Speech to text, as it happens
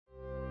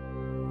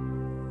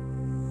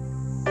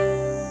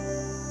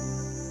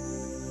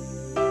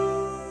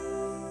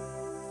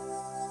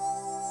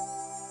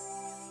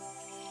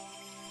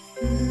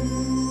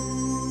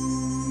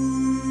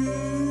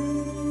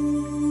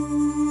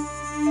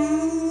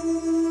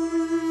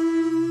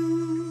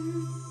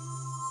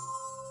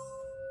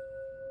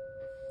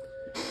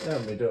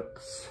me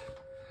ducks.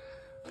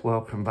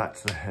 Welcome back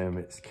to the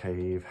Hermit's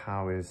Cave.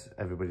 How is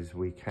everybody's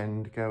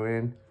weekend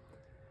going?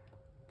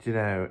 Do you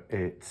know,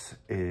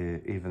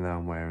 even though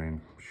I'm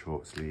wearing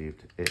short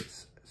sleeved,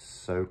 it's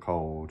so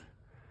cold,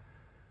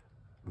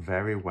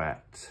 very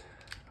wet,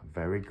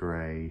 very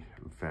grey,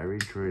 very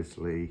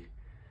drizzly,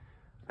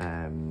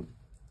 a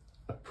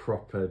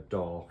proper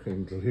dark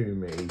and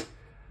gloomy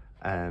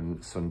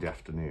Sunday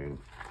afternoon.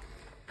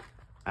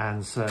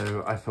 And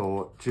so I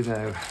thought, do you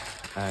know,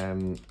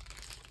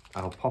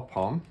 I'll pop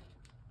on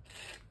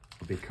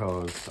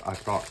because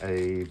I've got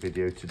a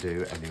video to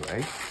do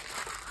anyway.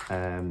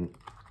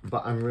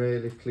 But I'm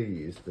really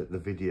pleased that the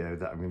video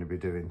that I'm going to be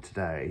doing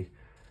today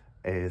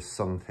is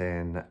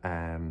something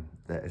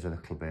that is a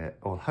little bit,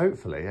 or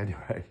hopefully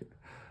anyway,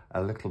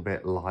 a little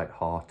bit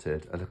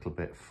light-hearted, a little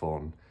bit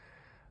fun,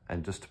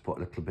 and just to put a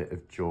little bit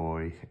of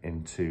joy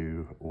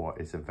into what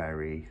is a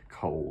very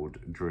cold,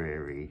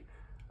 dreary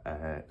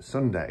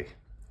Sunday.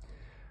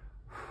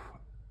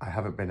 I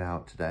haven't been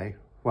out today.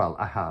 Well,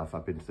 I have.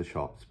 I've been to the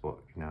shops, but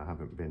you know, I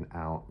haven't been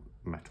out,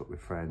 met up with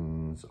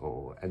friends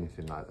or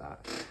anything like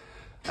that.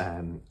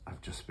 I've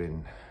just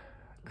been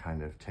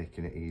kind of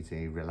taking it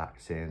easy,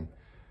 relaxing,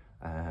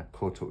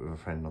 caught up with a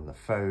friend on the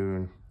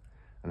phone,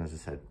 and as I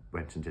said,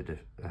 went and did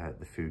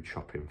the food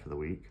shopping for the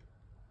week.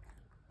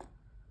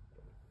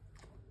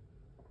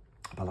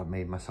 But I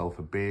made myself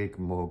a big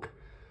mug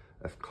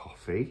of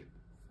coffee,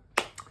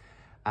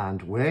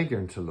 and we're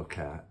going to look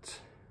at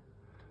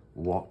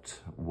what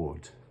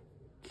would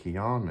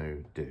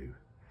Keanu do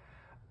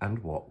and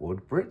what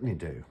would Britney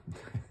do.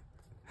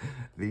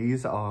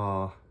 These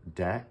are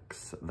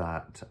decks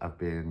that have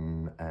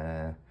been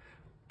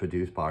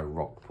produced by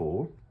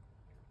Rockpool.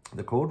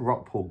 They're called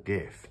Rockpool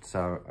Gift,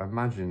 so I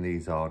imagine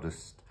these are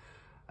just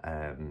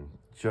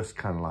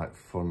kind of like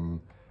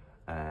fun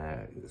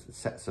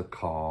sets of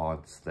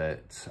cards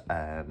that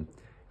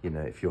you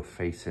know, if you're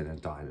facing a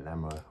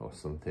dilemma or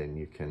something,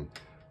 you can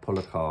pull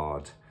a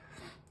card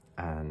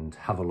and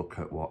have a look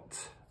at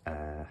what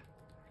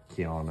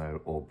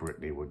Keanu or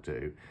Britney would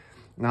do.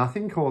 Now, I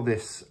think all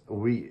this,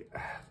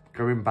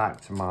 going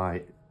back to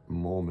my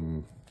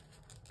Mormon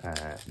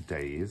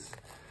days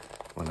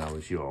when I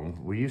was young,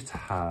 we used to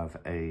have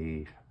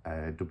a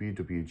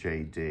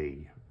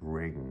WWJD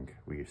ring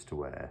we used to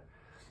wear.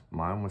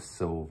 Mine was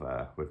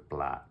silver with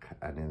black,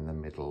 and in the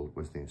middle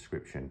was the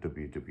inscription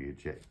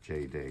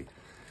WWJD,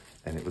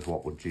 and it was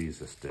what would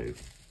Jesus do.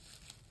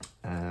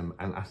 And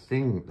I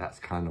think that's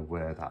kind of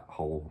where that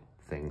whole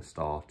thing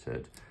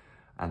started.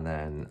 And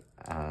then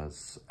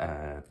as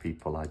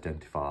people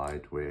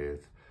identified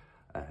with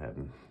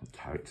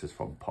characters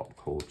from pop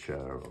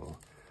culture or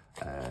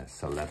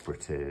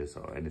celebrities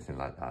or anything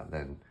like that,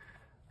 then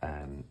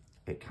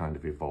it kind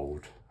of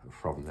evolved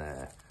from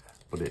there.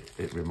 But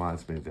it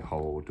reminds me of the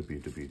whole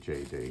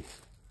WWJD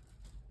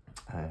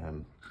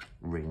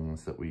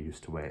rings that we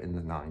used to wear in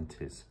the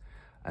 90s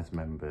as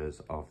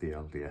members of the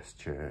LDS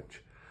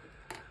Church.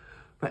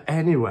 But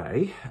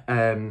anyway,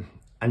 and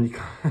you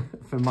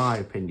for my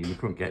opinion, you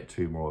couldn't get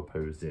two more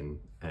opposing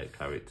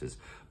characters.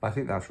 But I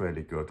think that's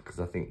really good because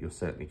I think you'll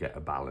certainly get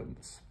a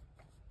balance.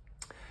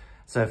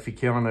 So for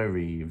Keanu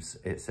Reeves,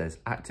 it says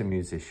actor,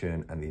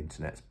 musician, and the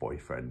internet's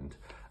boyfriend.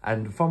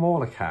 And from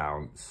all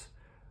accounts,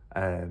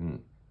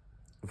 from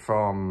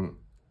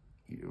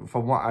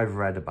what I've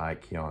read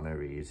about Keanu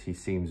Reeves, he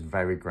seems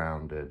very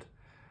grounded,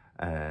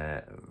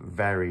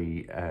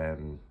 very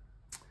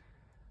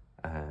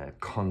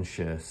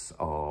conscious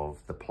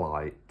of the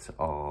plight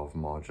of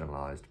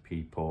marginalised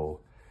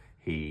people.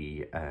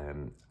 He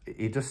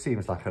just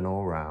seems like an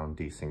all-round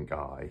decent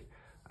guy,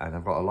 and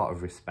I've got a lot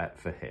of respect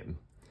for him.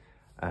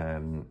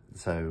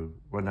 So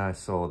when I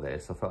saw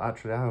this, I thought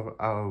actually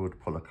I would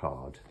pull a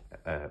card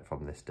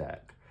from this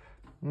deck.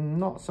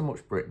 Not so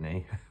much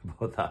Britney,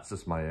 but that's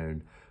just my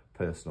own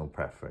personal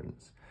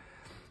preference.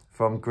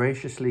 From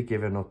graciously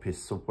giving up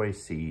his subway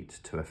seat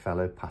to a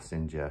fellow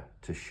passenger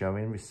to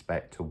showing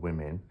respect to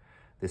women,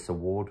 this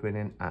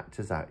award-winning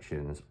actor's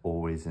actions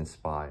always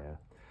inspire.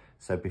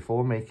 So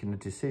before making a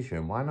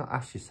decision, why not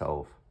ask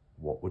yourself,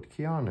 what would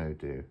Keanu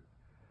do?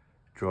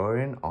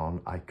 Drawing on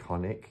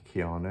iconic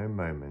Keanu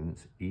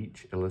moments,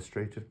 each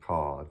illustrated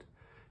card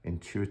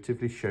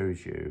intuitively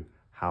shows you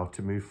how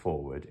to move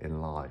forward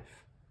in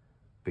life,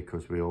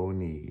 because we all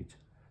need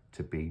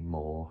to be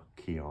more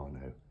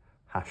Keanu.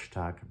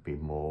 Hashtag be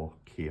more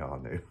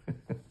Keanu.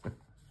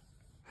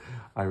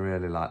 I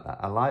really like that.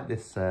 I like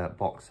this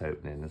box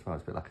opening as well.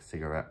 It's a bit like a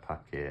cigarette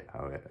packet,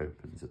 how it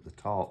opens at the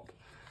top.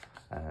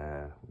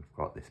 We've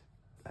got this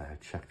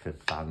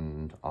checkered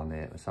band on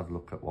it. Let's have a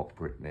look at what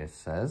Britney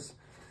says.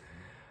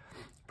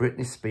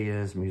 Britney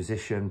Spears,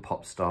 musician,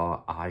 pop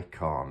star,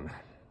 icon.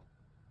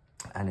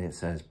 And it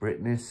says,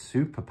 Britney's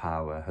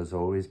superpower has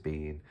always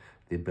been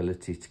the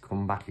ability to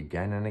come back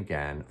again and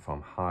again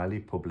from highly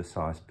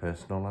publicised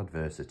personal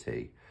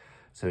adversity.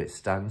 So it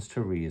stands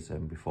to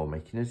reason, before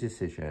making a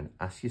decision,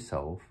 ask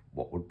yourself,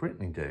 what would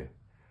Britney do?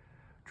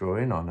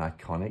 Drawing on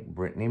iconic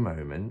Britney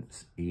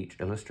moments, each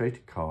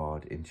illustrated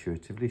card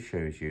intuitively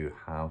shows you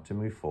how to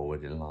move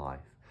forward in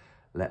life,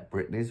 Let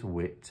Britney's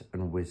wit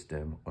and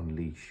wisdom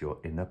unleash your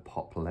inner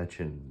pop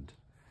legend.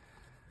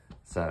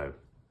 So,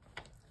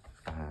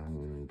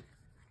 and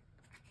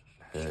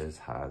hers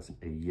has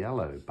a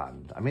yellow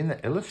band. I mean,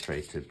 they're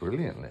illustrated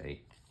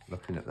brilliantly,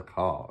 looking at the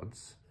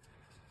cards.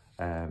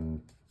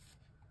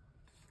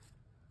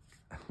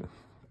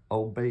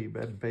 Oh, baby,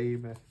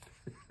 baby.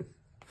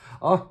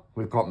 Oh,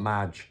 we've got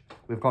Madge.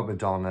 We've got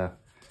Madonna.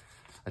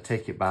 I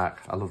take it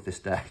back. I love this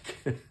deck.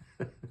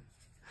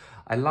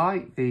 I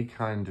like the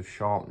kind of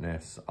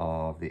sharpness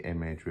of the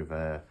image with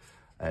a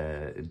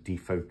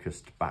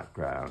defocused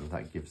background.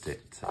 That gives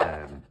it...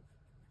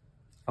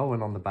 oh,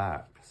 and on the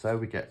back. So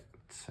we get...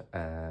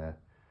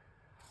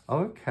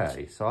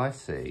 okay, so I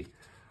see.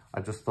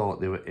 I just thought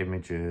there were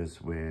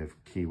images with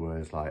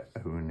keywords like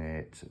own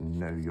it,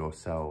 know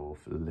yourself,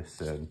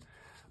 listen.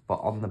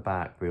 But on the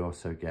back, we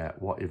also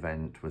get what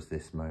event was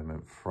this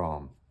moment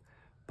from?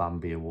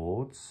 Bambi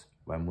Awards.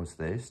 When was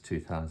this?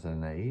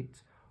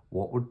 2008.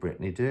 What would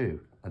Britney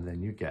do? And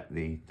then you get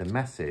the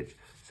message.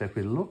 So if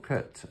we look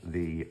at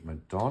the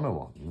Madonna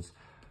ones,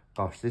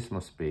 gosh, this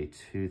must be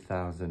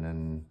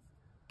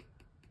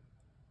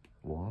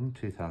 2001,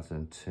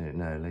 2002,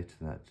 no, later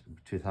than that,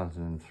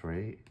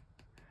 2003.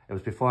 It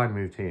was before I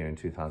moved here in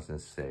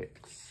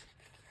 2006.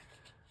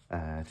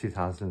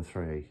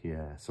 2003,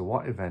 yeah. So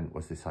what event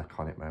was this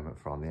iconic moment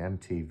from? The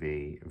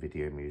MTV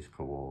Video Music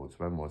Awards.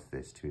 When was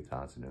this?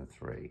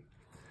 2003.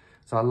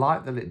 So I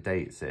like that it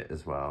dates it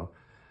as well.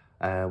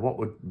 What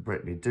would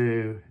Britney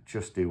do?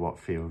 Just do what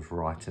feels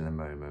right in the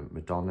moment.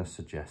 Madonna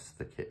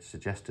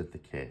suggested the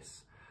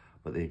kiss,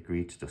 but they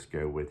agreed to just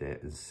go with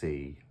it and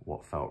see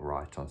what felt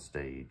right on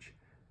stage.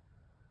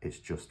 It's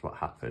just what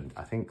happened.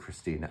 I think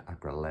Christina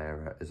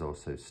Aguilera is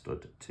also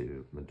stood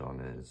to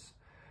Madonna's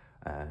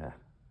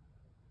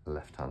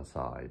left-hand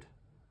side,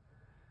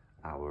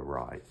 our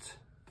right.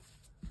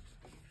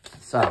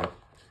 So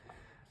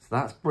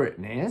that's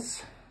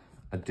Britney's.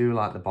 I do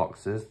like the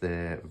boxes.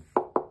 They're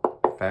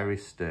very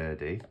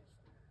sturdy.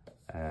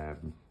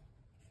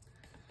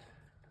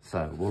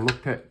 So we'll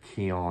look at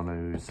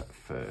Keanu's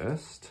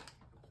first.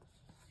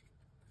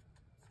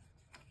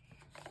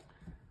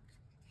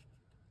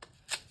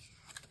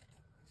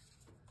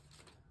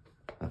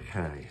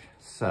 Okay,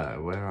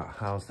 so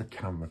how's the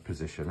camera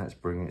position? Let's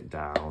bring it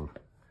down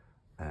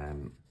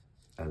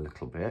a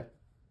little bit.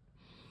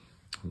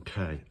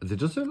 Okay, there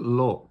doesn't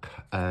look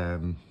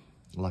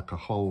like a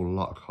whole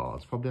lot of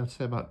cards. Probably I'd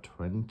say about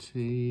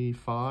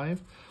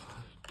 25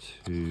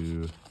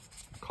 to...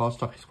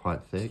 Cardstock is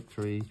quite thick.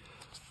 3,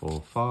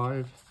 4,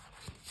 5,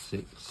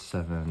 6,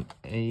 7,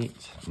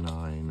 8,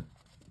 9,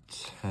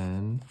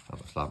 10. That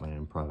looks like my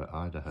own private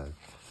Idaho.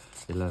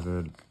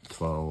 11,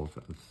 12,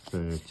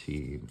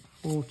 13,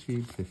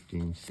 14,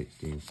 15,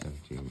 16,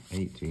 17,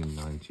 18,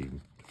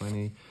 19,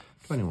 20,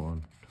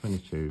 21,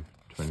 22,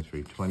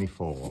 23,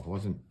 24. I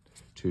wasn't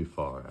too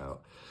far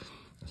out.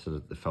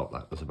 So it felt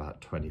like there's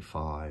about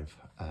 25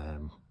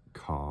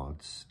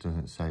 cards.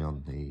 Doesn't say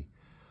on the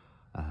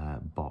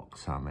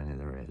box how many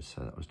there is,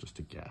 so that was just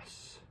a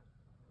guess.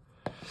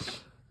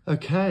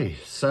 Okay,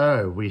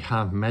 so we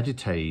have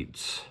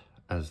Meditate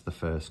as the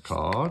first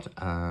card,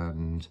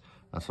 and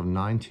that's from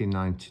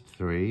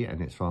 1993,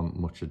 and it's from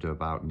Much Ado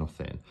About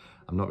Nothing.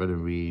 I'm not going to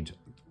read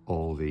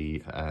all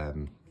the,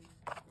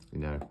 you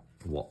know,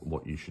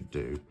 what you should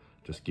do.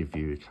 Just give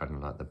you kind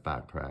of like the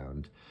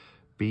background.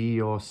 Be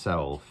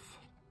Yourself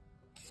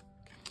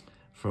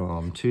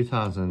from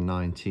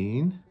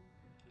 2019,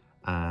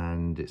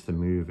 and it's the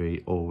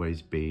movie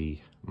Always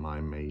Be My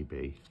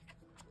Maybe.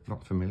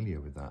 Not familiar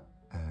with that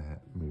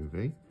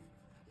movie.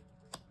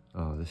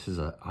 Oh, this is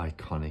an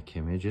iconic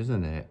image,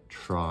 isn't it?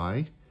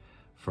 Try,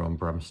 from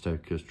Bram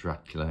Stoker's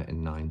Dracula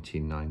in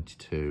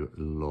 1992.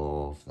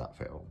 Love that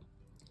film.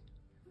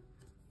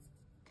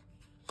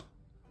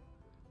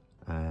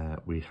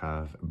 We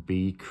have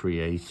Be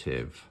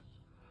Creative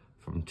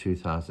from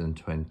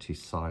 2020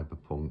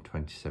 Cyberpunk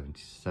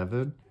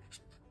 2077.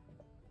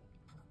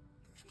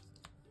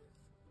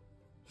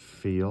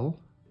 Feel,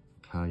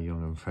 how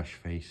young and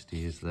fresh-faced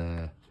he is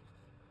there.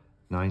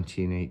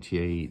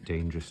 1988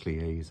 Dangerous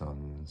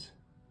Liaisons.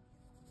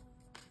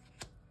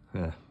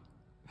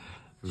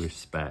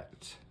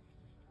 Respect.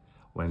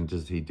 When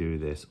does he do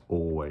this?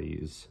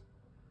 Always.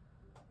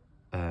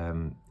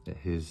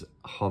 His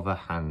hover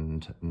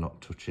hand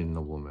not touching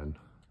the woman,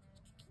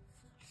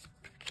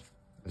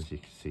 as you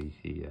can see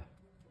here,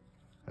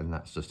 and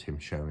that's just him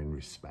showing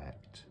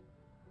respect.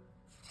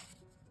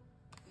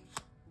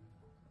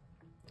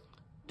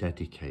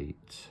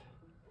 Dedicate.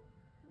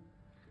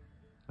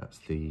 That's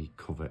the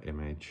cover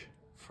image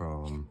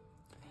from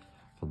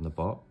the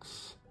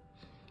box,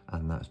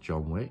 and that's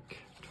John Wick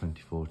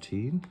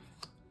 2014.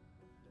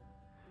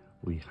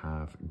 We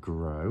have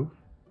Grow.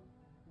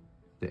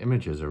 The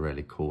images are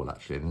really cool,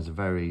 actually, and there's a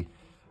very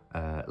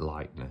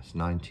likeness.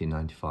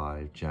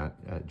 1995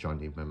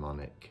 Johnny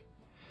Mnemonic.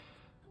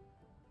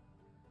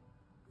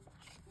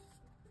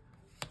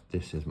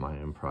 This is My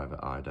Own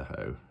Private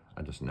Idaho.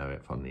 I just know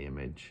it from the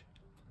image.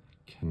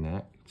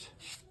 Connect.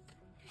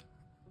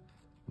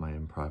 My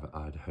Own Private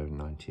Idaho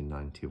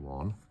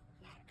 1991.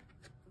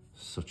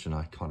 such an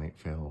iconic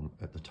film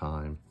at the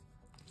time.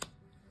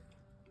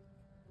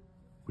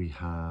 We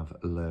have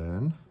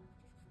Learn,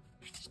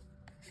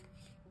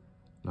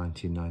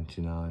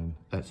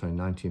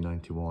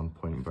 1991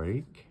 Point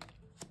Break.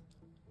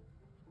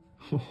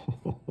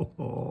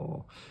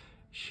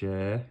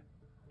 Share,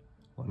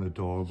 what an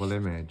adorable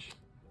image.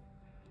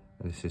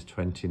 This is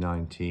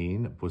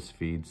 2019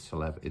 BuzzFeed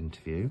Celeb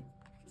Interview.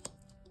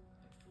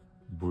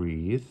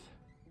 Breathe,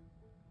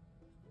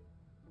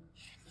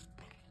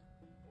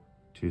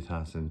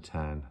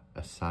 2010,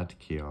 a sad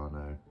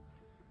Keanu.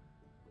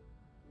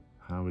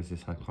 How is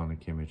this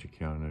iconic image of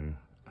Keanu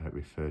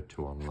referred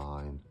to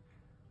online?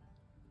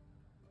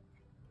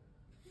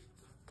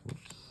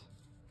 Whoops.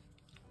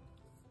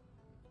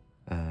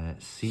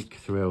 Seek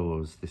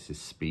Thrills, this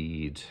is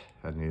Speed.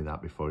 I knew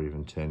that before I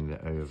even turned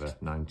it over.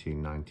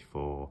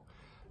 1994.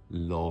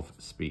 Love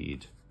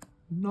Speed.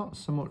 Not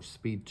so much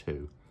Speed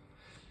 2.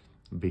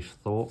 Be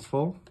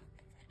Thoughtful.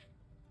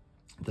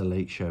 The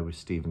Late Show with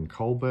Stephen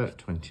Colbert,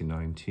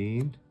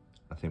 2019.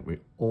 I think we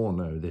all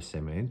know this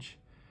image.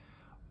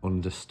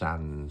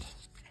 Understand.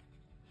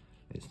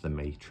 It's The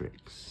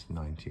Matrix,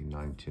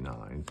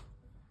 1999.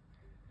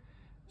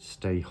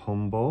 Stay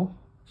Humble.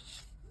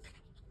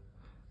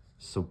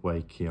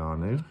 Subway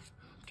Keanu,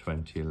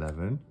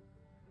 2011.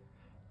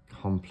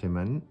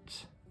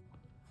 Compliment.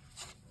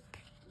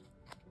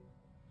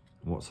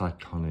 What's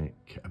iconic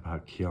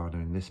about Keanu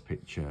in this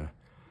picture?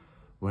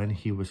 When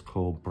he was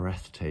called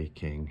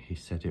breathtaking, he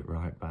said it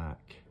right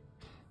back.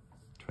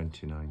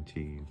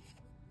 2019.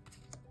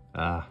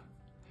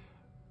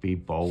 Be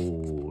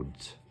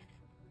Bold.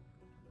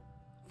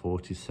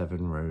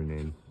 47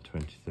 Ronin,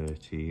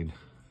 2013.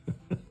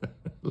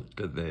 Look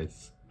at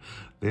this.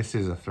 This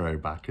is a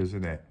throwback,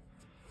 isn't it?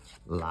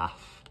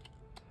 Laugh.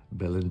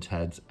 Bill and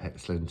Ted's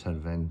Excellent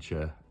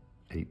Adventure,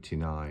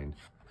 89.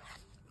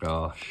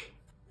 Gosh.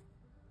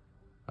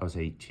 I was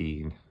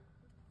 18.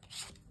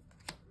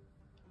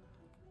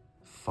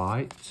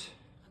 Fight.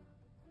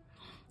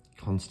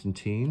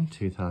 Constantine,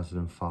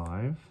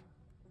 2005.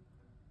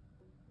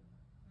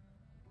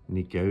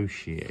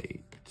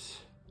 Negotiate.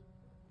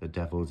 The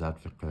Devil's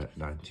Advocate,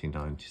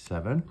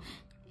 1997.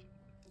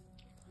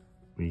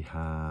 We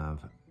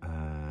have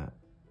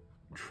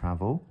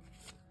Travel.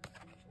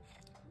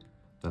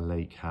 The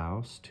Lake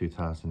House,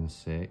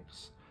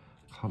 2006.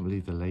 Can't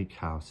believe The Lake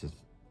House is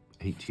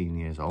 18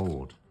 years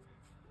old.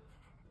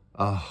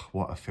 Oh,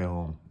 what a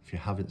film. If you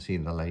haven't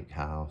seen The Lake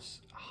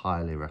House,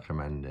 highly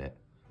recommend it.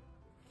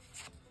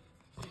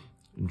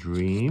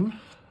 Dream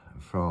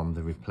from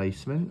The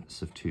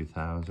Replacements of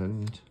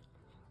 2000.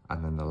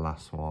 And then the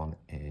last one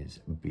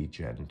is Be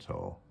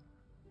Gentle.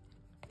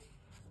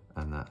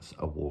 And that's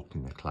A Walk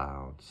in the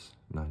Clouds,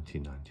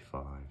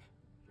 1995.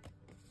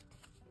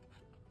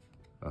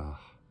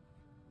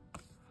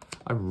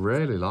 I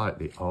really like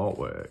the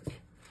artwork.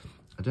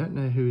 I don't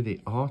know who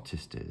the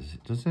artist is.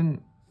 It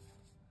doesn't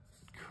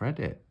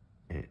credit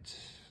it,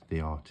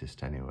 the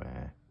artist,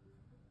 anywhere.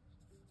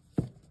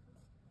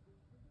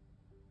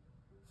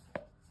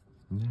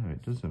 No,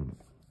 it doesn't,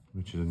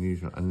 which is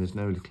unusual. And there's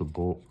no little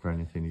book or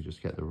anything. You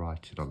just get the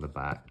writing on the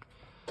back.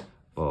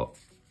 But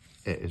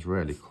it is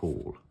really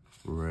cool.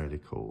 Really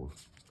cool.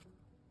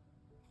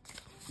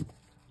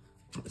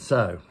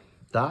 So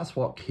that's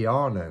what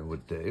Keanu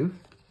would do.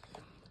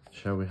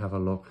 Shall we have a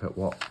look at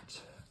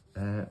what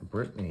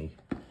Britney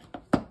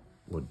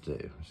would do?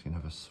 I'm just going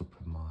to have a sip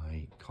of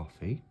my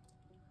coffee.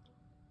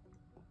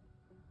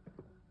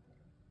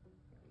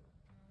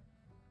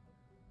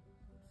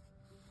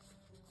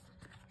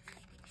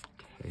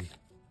 Okay.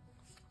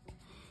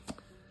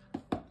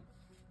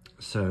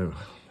 So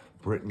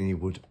Britney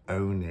would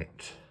own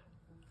it.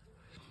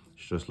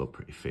 She does look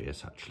pretty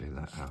fierce, actually,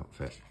 that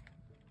outfit.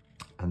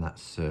 And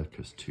that's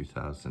Circus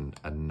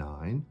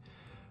 2009.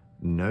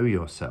 Know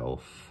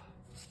Yourself.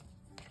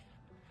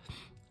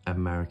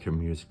 American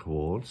Music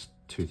Awards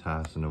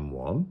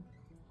 2001.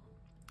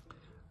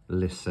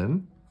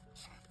 Listen.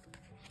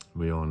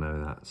 We all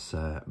know that's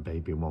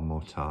Baby One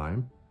More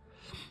Time.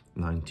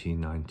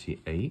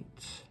 1998.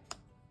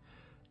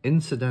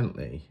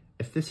 Incidentally,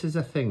 if this is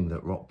a thing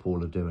that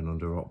Rockpool are doing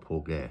under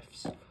Rockpool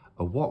Gifts,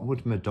 a What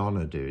Would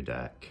Madonna Do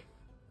deck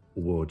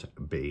would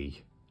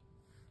be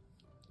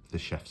The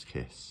Chef's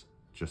Kiss.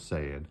 Just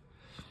saying.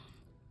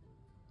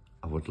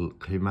 I would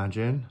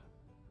imagine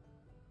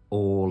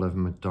all of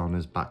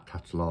Madonna's back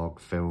catalogue,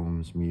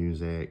 films,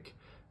 music,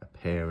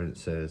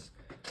 appearances.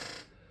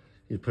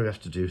 You'd probably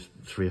have to do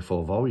 3 or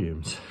 4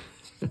 volumes.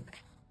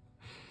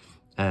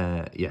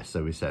 Yes,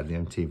 so we said the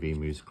MTV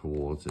Music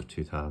Awards of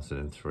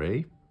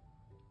 2003.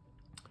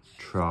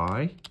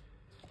 Try.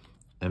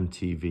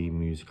 MTV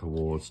Music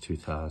Awards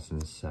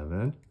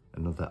 2007.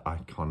 Another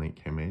iconic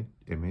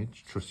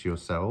image. Trust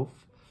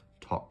Yourself.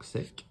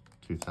 Toxic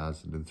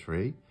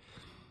 2003.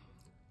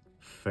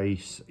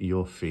 Face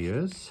Your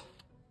Fears.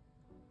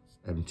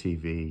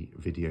 MTV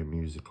Video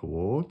Music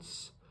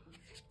Awards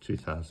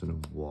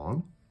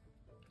 2001.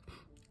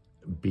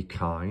 Be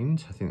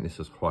Kind. I think this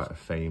was quite a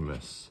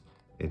famous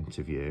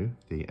interview.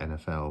 The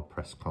NFL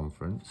press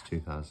conference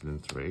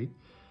 2003.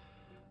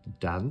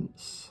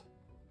 Dance.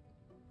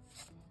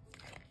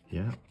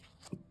 Yeah,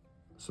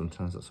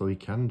 sometimes that's all you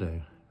can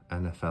do.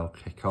 NFL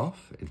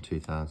Kickoff in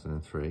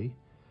 2003.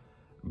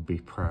 Be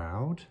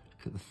Proud.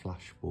 Look at the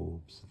flash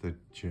bulbs, the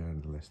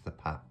journalist, the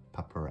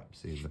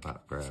paparazzi in the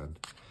background.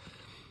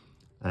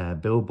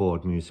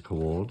 Billboard Music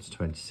Awards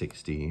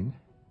 2016.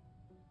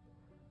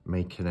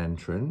 Make an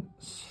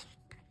Entrance.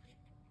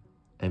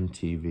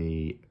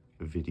 MTV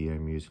Video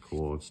Music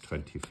Awards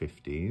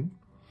 2015.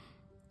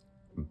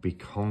 Be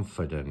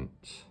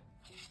Confident.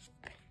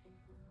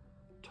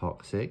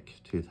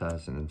 Toxic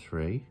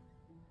 2003.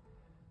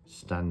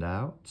 Stand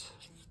Out.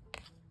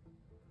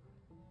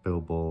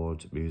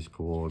 Billboard Music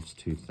Awards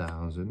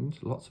 2000.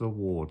 Lots of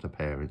award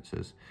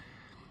appearances.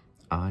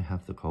 I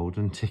Have the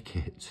Golden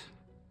Ticket.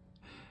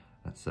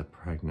 That's a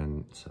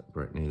pregnant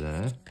Britney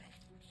there.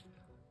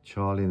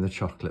 Charlie and the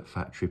Chocolate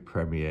Factory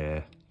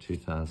premiere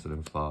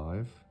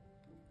 2005.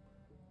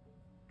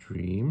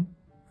 Dream.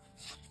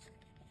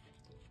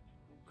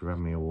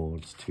 Grammy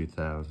Awards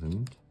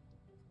 2000.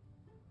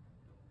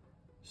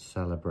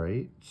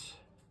 Celebrate.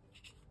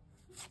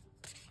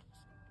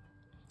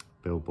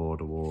 Billboard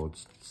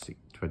Awards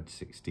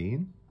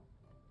 2016.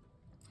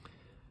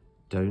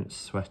 Don't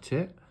Sweat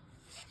It.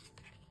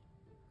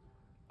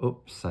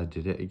 Oops, I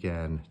Did It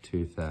Again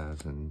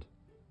 2000.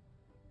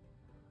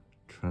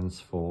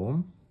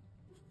 Transform.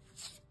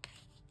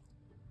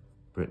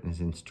 Britney's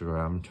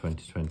Instagram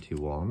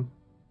 2021.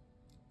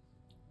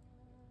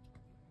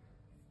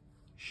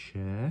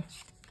 Share.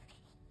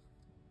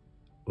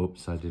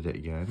 Oops, I Did It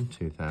Again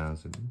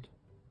 2000.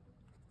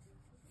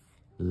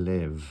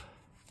 Live.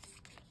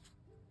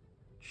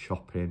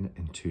 Shopping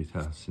in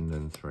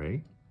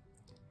 2003.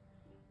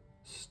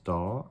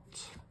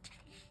 Start.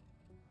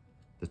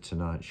 The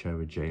Tonight Show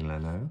with Jay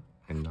Leno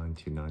in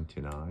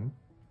 1999.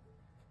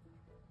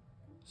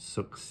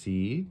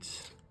 Succeed.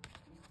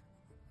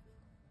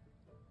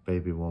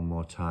 Baby One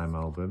More Time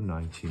album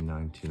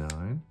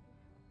 1999.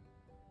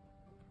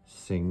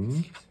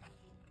 Sing.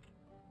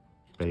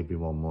 Baby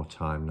One More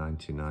Time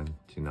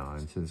 1999.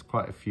 So there's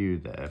quite a few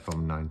there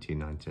from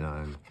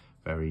 1999.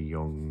 Very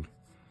young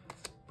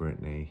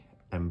Britney.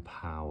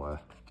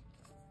 Empower.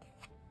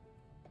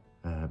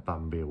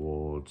 Bambi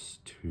Awards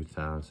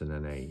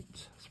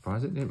 2008.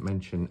 Surprised it didn't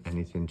mention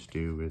anything to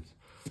do with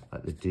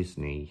like the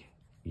Disney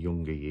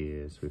younger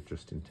years with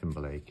Justin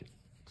Timberlake,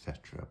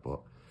 etc. But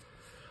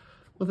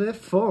well, they're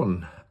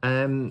fun.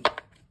 I'm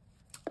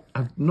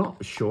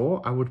not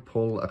sure I would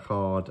pull a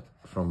card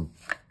from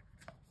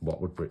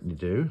What Would Britney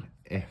Do,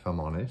 if I'm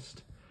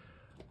honest,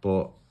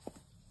 but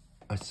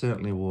I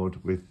certainly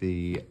would with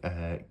the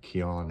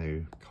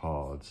Keanu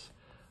cards.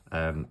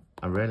 I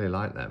really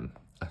like them.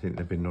 I think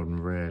they've been done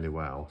really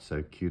well.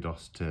 So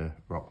kudos to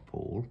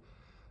Rockpool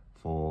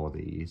for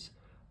these.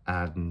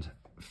 And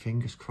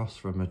fingers crossed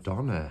for a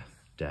Madonna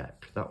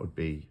deck. That would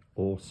be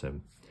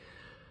awesome.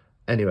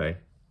 Anyway,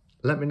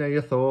 let me know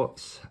your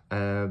thoughts.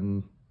 I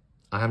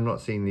have not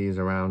seen these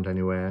around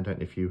anywhere. I don't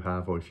know if you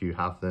have or if you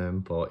have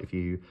them. But if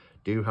you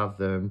do have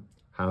them,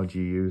 how do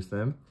you use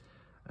them?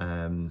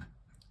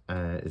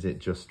 Is it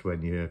just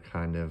when you're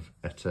kind of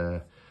at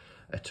a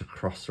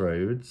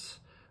crossroads?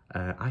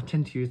 I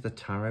tend to use the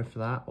tarot for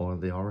that, or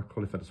the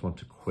oracle if I just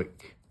want a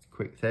quick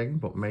thing,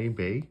 but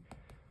maybe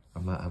I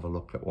might have a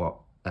look at what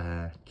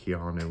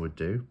Keanu would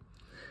do.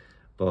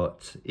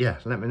 But yeah,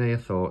 let me know your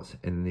thoughts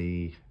in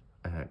the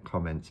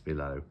comments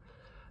below.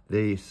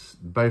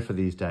 Both of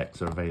these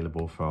decks are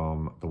available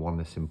from the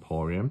Oneness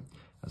Emporium.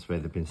 That's where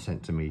they've been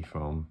sent to me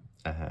from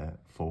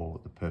for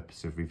the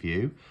purpose of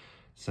review.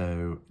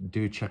 So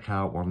do check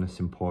out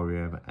Oneness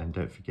Emporium, and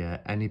don't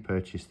forget, any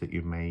purchase that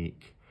you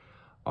make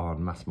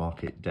on mass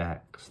market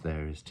decks,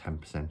 there is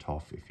 10%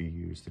 off if you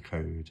use the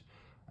code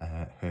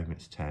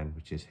Hermits10,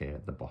 which is here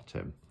at the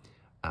bottom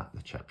at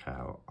the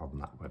checkout on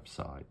that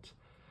website.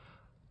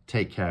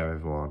 Take care,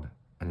 everyone,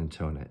 and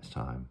until next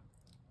time,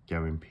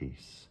 go in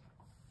peace.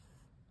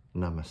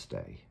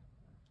 Namaste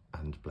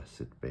and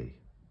blessed be.